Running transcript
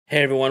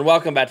Hey everyone,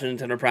 welcome back to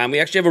Nintendo Prime. We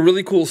actually have a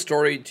really cool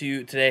story to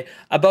you today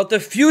about the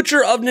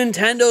future of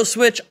Nintendo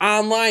Switch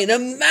Online. A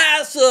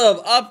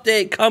massive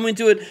update coming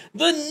to it.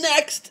 The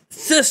next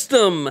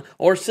system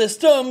or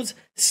systems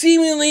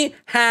seemingly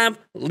have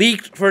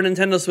leaked for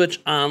Nintendo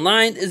Switch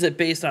Online. Is it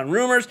based on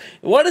rumors?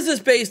 What is this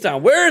based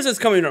on? Where is this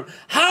coming from?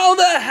 How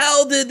the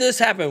hell did this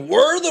happen?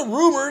 Were the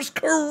rumors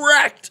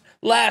correct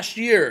last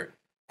year?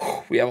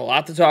 We have a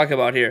lot to talk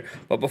about here,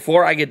 but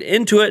before I get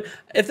into it,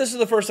 if this is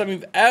the first time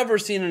you've ever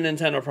seen a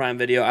Nintendo Prime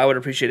video, I would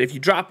appreciate it if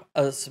you drop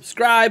a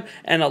subscribe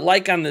and a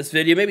like on this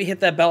video. Maybe hit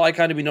that bell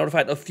icon to be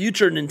notified of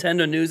future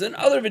Nintendo news and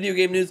other video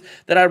game news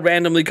that I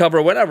randomly cover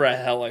whenever the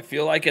hell I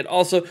feel like it.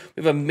 Also, we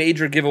have a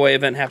major giveaway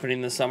event happening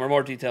this summer.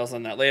 More details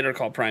on that later,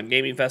 called Prime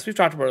Gaming Fest. We've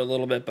talked about it a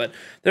little bit, but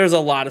there's a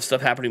lot of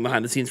stuff happening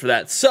behind the scenes for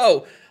that.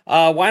 So,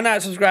 why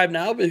not subscribe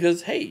now?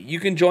 Because, hey, you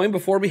can join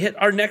before we hit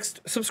our next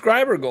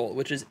subscriber goal,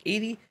 which is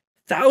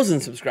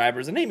 80,000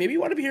 subscribers. And hey, maybe you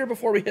want to be here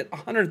before we hit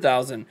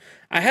 100,000.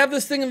 I have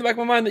this thing in the back of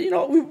my mind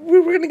that,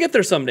 we're going to get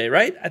there someday,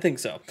 right? I think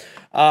so.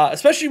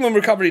 Especially when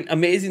we're covering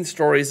amazing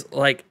stories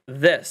like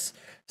this.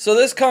 So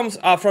this comes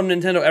from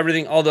Nintendo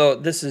Everything, although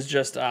this is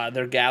just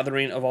their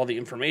gathering of all the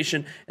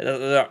information.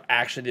 They're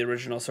actually the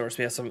original source.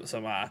 We have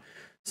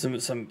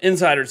some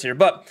insiders here.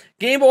 But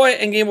Game Boy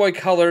and Game Boy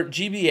Color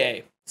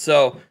GBA.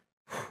 So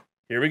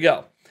here we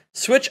go.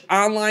 Switch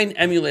Online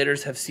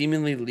emulators have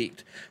seemingly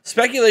leaked.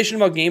 Speculation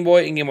about Game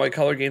Boy and Game Boy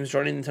Color games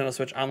joining Nintendo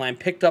Switch Online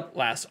picked up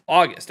last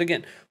August.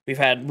 Again, we've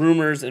had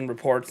rumors and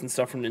reports and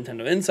stuff from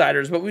Nintendo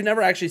insiders, but we've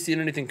never actually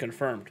seen anything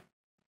confirmed.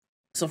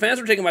 So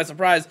fans were taken by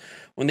surprise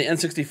when the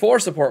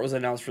N64 support was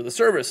announced for the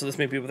service. So this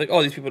made people think,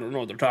 oh, these people don't know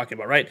what they're talking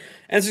about, right?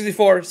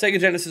 N64, Sega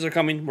Genesis are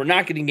coming. We're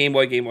not getting Game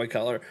Boy, Game Boy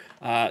Color.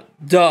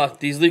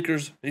 These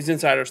leakers, these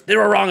insiders, they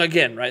were wrong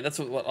again, right? That's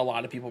what a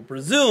lot of people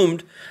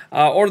presumed.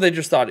 Or they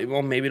just thought,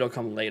 well, maybe it'll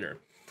come later.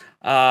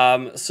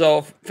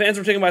 So fans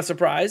were taken by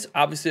surprise,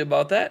 obviously,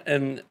 about that.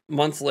 And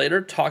months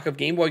later, talk of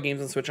Game Boy games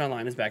on Switch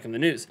Online is back in the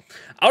news.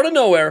 Out of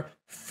nowhere,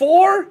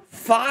 4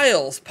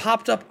 files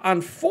popped up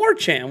on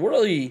 4chan.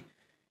 Really...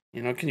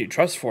 can you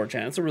trust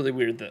 4chan? It's a really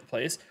weird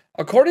place.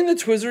 According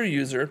to Twizzler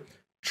user,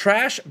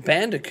 Trash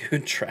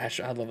Bandicoot,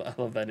 I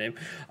love that name.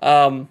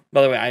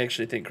 By the way, I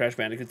actually think Crash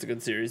Bandicoot's a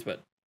good series,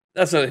 but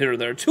that's not here or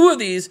there. 2 of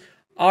these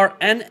are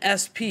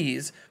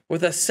NSPs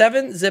with a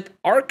 7-zip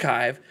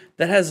archive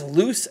that has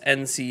loose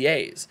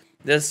NCAs.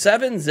 The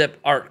 7-zip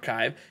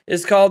archive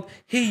is called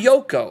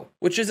Hiyoko,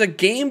 which is a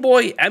Game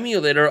Boy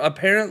emulator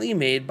apparently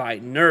made by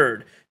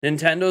Nerd,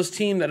 Nintendo's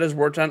team that has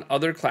worked on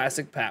other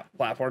classic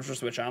platforms for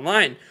Switch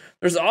Online.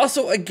 There's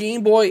also a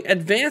Game Boy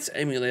Advance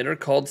emulator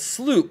called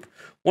Sloop.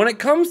 When it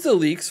comes to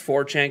leaks,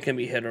 4chan can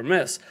be hit or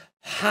miss.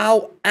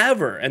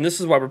 However, and this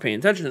is why we're paying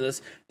attention to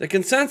this, the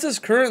consensus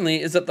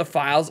currently is that the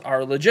files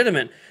are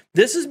legitimate.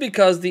 This is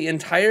because the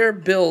entire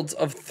builds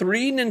of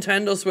 3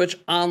 Nintendo Switch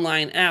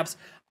Online apps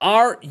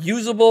are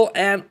usable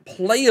and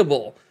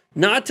playable.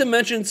 Not to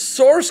mention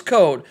source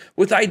code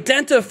with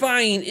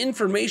identifying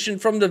information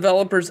from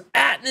developers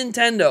at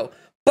Nintendo,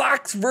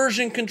 box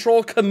version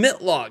control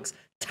commit logs,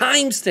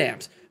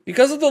 timestamps.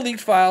 Because of the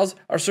leaked files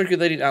are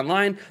circulating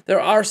online,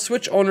 there are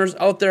Switch owners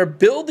out there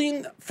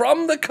building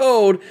from the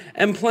code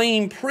and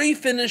playing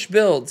pre-finished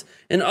builds.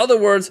 In other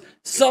words,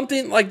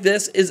 something like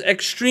this is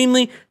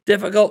extremely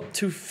difficult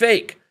to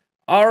fake.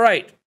 All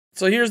right.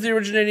 So here's the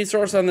originating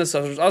source on this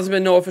stuff. There's also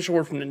been no official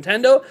word from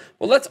Nintendo.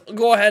 Well, let's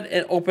go ahead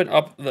and open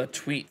up the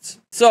tweets.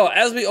 So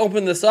as we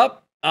open this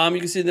up, you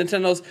can see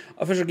Nintendo's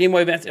official Game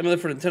Boy Advance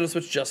emulator for Nintendo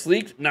Switch just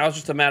leaked. Now it's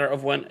just a matter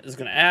of when it's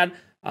going to add.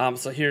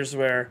 So here's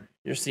where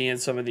you're seeing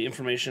some of the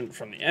information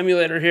from the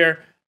emulator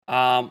here.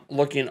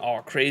 Looking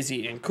all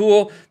crazy and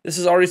cool. This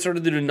has already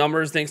started to do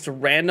numbers thanks to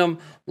random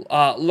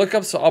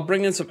lookups. So I'll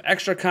bring in some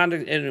extra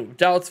content and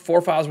doubts.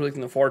 4 files were leaked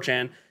in the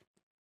 4chan.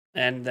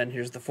 And then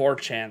here's the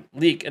 4chan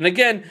leak. And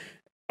again,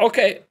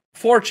 okay,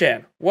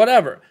 4chan,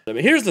 whatever.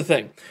 But here's the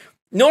thing.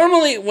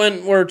 Normally,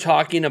 when we're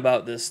talking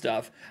about this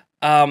stuff,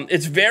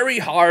 it's very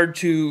hard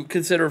to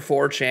consider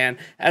 4chan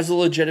as a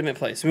legitimate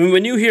place. I mean,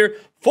 when you hear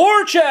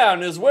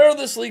 4chan is where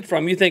this leaked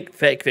from, you think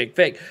fake, fake,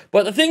 fake.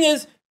 But the thing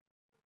is,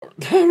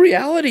 the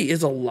reality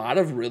is a lot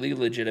of really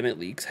legitimate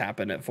leaks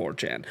happen at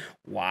 4chan.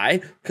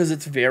 Why? Because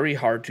it's very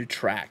hard to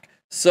track.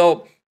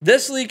 So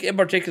this leak in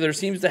particular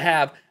seems to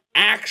have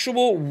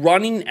actual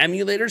running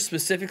emulators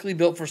specifically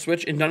built for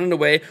Switch and done in a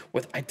way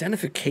with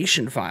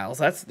identification files.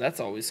 That's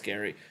always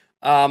scary.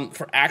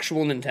 For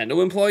actual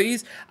Nintendo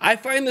employees. I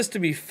find this to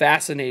be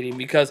fascinating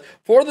because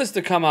for this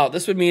to come out,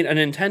 this would mean a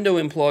Nintendo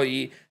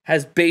employee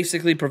has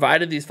basically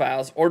provided these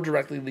files or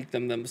directly leaked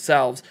them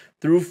themselves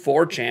through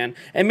 4chan.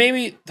 And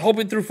maybe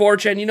hoping through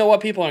 4chan, you know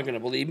what, people aren't going to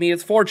believe me,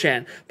 it's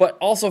 4chan. But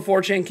also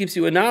 4chan keeps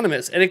you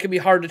anonymous and it can be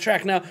hard to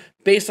track. Now,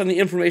 based on the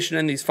information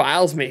in these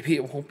files, maybe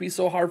it won't be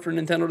so hard for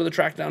Nintendo to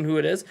track down who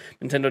it is.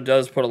 Nintendo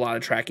does put a lot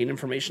of tracking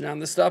information on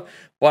this stuff,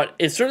 but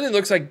it certainly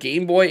looks like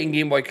Game Boy and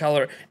Game Boy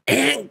Color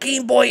and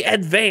Game Boy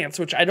Advance,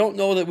 which I don't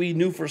know that we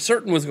knew for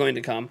certain was going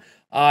to come,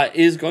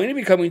 is going to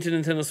be coming to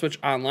Nintendo Switch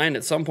Online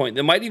at some point.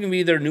 There might even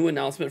be their new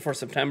announcement for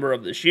September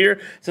of this year,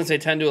 since they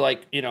tend to,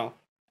 like,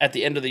 at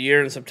the end of the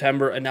year in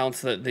September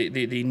announced that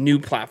the new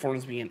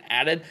platforms being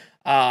added.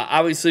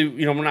 Obviously,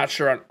 you know, we're not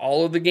sure on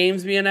all of the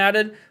games being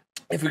added.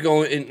 If we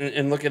go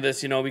and look at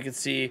this, you know, we can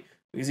see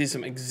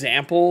some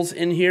examples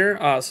in here.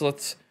 So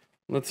let's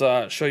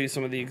show you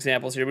some of the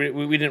examples here.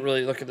 We didn't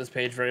really look at this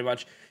page very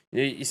much.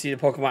 You see the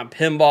Pokemon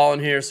Pinball in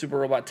here, Super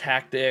Robot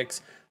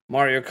Tactics,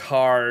 Mario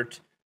Kart,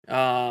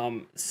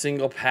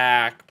 Single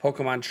Pack,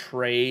 Pokemon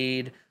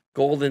Trade,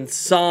 Golden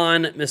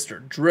Sun,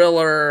 Mr.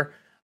 Driller.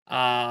 You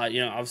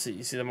know, obviously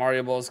you see the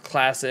Mario Bros.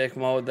 Classic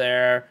mode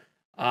there.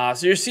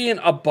 So you're seeing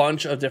a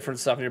bunch of different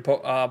stuff in your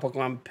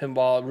Pokemon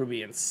Pinball,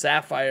 Ruby and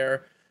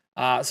Sapphire.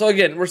 So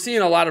again, we're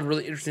seeing a lot of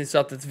really interesting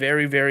stuff that's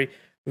very, very,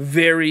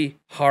 very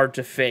hard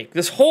to fake.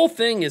 This whole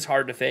thing is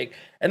hard to fake.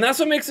 And that's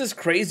what makes this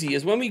crazy,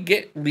 is when we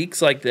get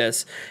leaks like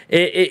this,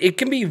 it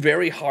can be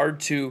very hard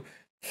to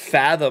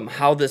fathom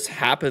how this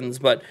happens.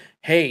 But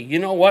hey, you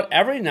know what?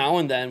 Every now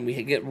and then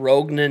we get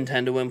rogue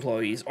Nintendo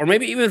employees, or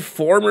maybe even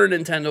former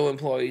Nintendo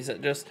employees,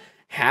 that just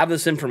have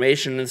this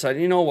information and decide,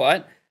 you know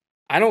what?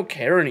 I don't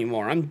care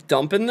anymore. I'm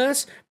dumping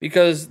this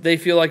because they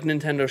feel like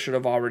Nintendo should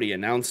have already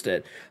announced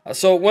it.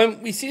 So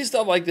when we see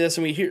stuff like this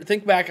and we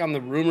think back on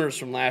the rumors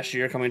from last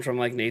year coming from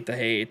like Nate the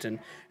Hate and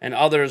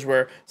others,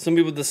 where some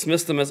people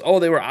dismiss them as, oh,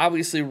 they were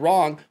obviously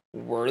wrong.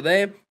 Were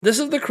they? This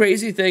is the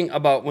crazy thing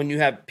about when you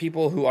have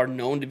people who are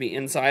known to be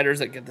insiders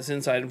that get this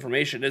inside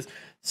information, is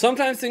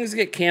sometimes things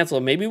get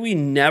canceled. Maybe we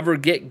never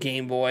get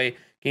Game Boy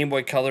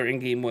Color, and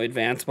Game Boy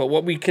Advance, but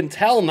what we can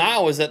tell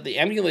now is that the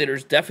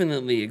emulators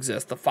definitely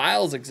exist. The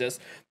files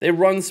exist. They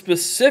run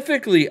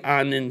specifically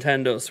on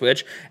Nintendo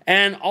Switch,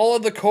 and all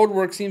of the code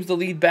work seems to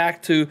lead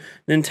back to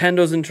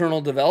Nintendo's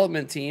internal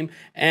development team,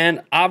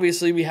 and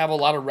obviously we have a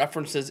lot of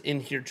references in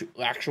here to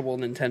actual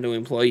Nintendo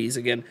employees.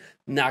 Again,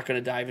 not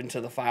going to dive into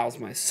the files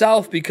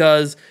myself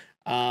because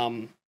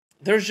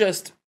there's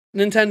just,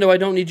 Nintendo, I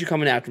don't need you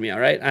coming after me, all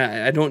right?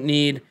 I don't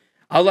need,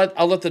 I'll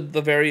let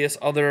the various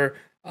other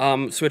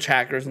Switch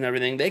hackers and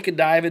everything, they could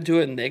dive into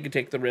it and they could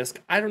take the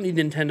risk. I don't need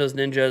Nintendo's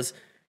ninjas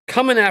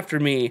coming after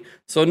me.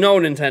 So no,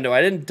 Nintendo,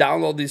 I didn't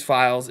download these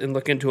files and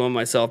look into them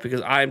myself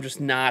because I'm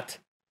not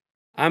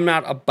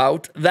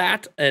about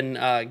that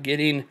and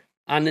getting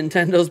on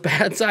Nintendo's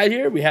bad side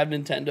here. We have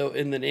Nintendo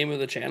in the name of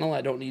the channel.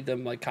 I don't need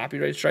them like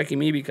copyright striking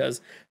me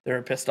because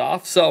they're pissed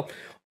off. So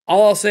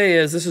all I'll say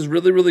is this is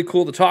really, really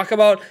cool to talk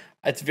about.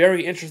 It's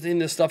very interesting.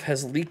 This stuff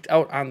has leaked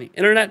out on the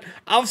internet.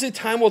 Obviously,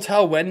 time will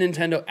tell when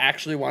Nintendo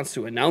actually wants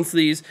to announce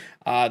these.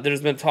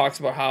 There's been talks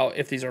about how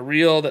if these are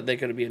real, that they're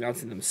going to be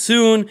announcing them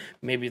soon.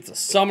 Maybe it's a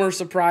summer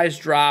surprise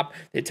drop.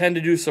 They tend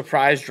to do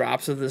surprise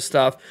drops of this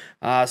stuff.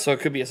 So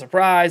it could be a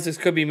surprise. This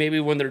could be maybe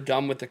when they're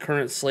done with the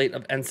current slate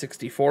of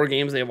N64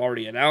 games they have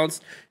already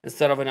announced.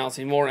 Instead of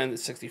announcing more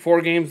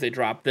N64 games, they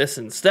drop this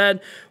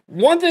instead.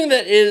 One thing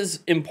that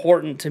is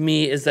important to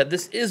me is that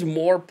this is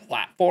more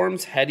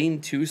platforms heading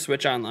to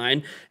Switch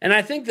Online. And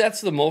I think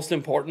that's the most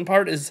important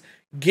part, is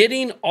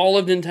getting all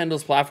of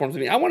Nintendo's platforms. I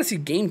mean, I want to see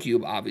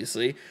GameCube,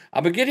 obviously,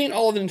 but getting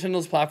all of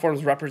Nintendo's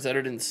platforms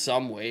represented in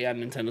some way on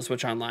Nintendo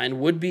Switch Online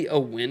would be a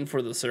win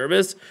for the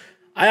service.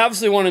 I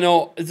obviously want to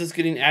know, is this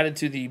getting added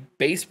to the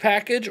base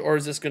package, or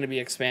is this going to be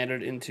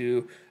expanded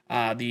into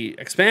the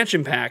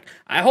expansion pack?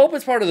 I hope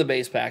it's part of the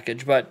base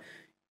package, but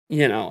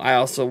you know, I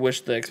also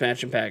wish the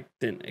expansion pack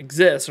didn't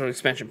exist, or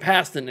expansion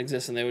pass didn't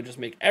exist, and they would just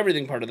make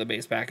everything part of the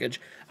base package.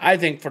 I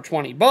think for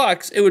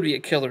 $20, it would be a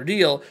killer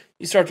deal.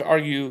 You start to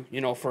argue, you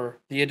know, for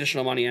the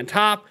additional money on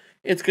top,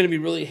 it's going to be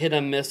really hit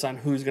and miss on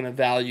who's going to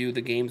value the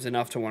games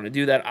enough to want to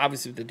do that.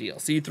 Obviously, with the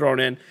DLC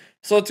thrown in.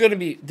 So it's going to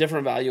be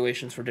different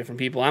valuations for different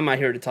people. I'm not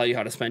here to tell you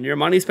how to spend your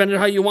money. Spend it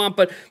how you want,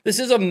 but this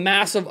is a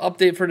massive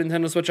update for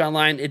Nintendo Switch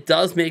Online. It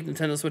does make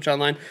Nintendo Switch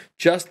Online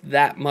just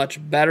that much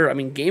better. I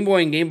mean, Game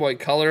Boy and Game Boy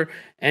Color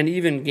and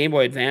even Game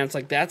Boy Advance,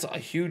 like that's a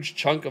huge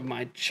chunk of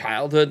my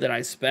childhood that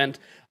I spent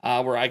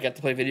where I got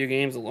to play video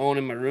games alone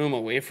in my room,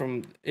 away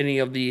from any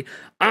of the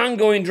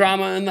ongoing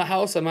drama in the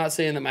house. I'm not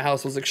saying that my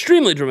house was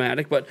extremely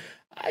dramatic, but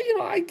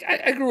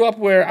I grew up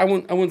where I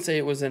wouldn't say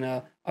it was in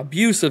a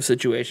abusive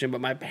situation, but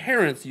my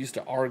parents used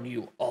to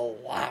argue a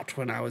lot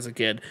when I was a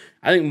kid.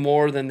 I think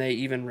more than they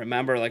even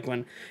remember. Like when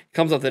it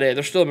comes up today,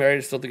 they're still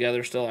married, still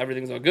together, still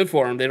everything's all good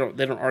for them. They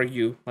don't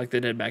argue like they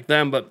did back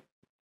then. But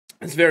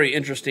it's very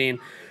interesting,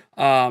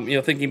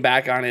 thinking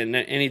back on it. And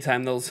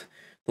anytime those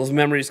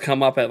memories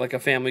come up at like a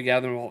family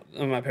gathering,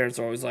 my parents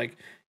are always like,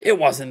 "It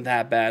wasn't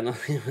that bad.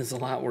 It was a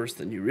lot worse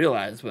than you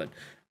realize." But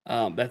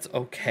that's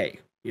okay.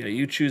 You know,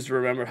 you choose to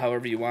remember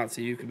however you want, so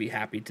you can be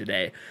happy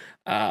today.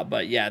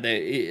 But yeah,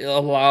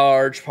 a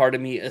large part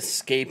of me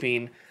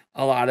escaping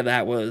a lot of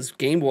that was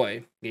Game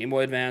Boy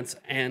Advance,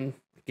 and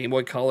Game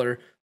Boy Color.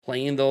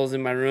 Playing those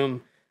in my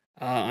room,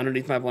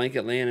 underneath my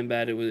blanket, laying in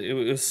bed. It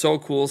was so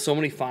cool. So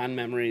many fond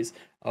memories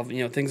of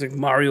things like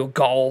Mario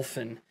Golf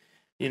and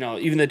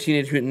even the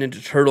Teenage Mutant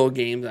Ninja Turtle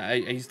games I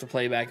used to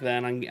play back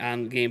then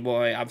on Game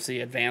Boy.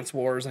 Obviously, Advance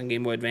Wars on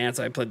Game Boy Advance.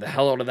 I played the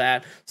hell out of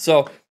that.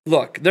 So,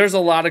 look, there's a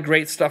lot of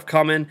great stuff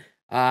coming.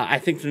 I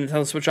think the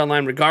Nintendo Switch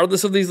Online,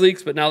 regardless of these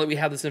leaks, but now that we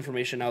have this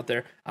information out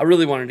there, I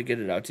really wanted to get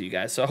it out to you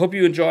guys. So I hope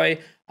you enjoy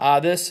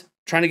this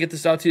trying to get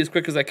this out to you as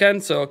quick as I can.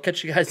 So I'll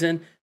catch you guys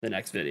in the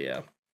next video.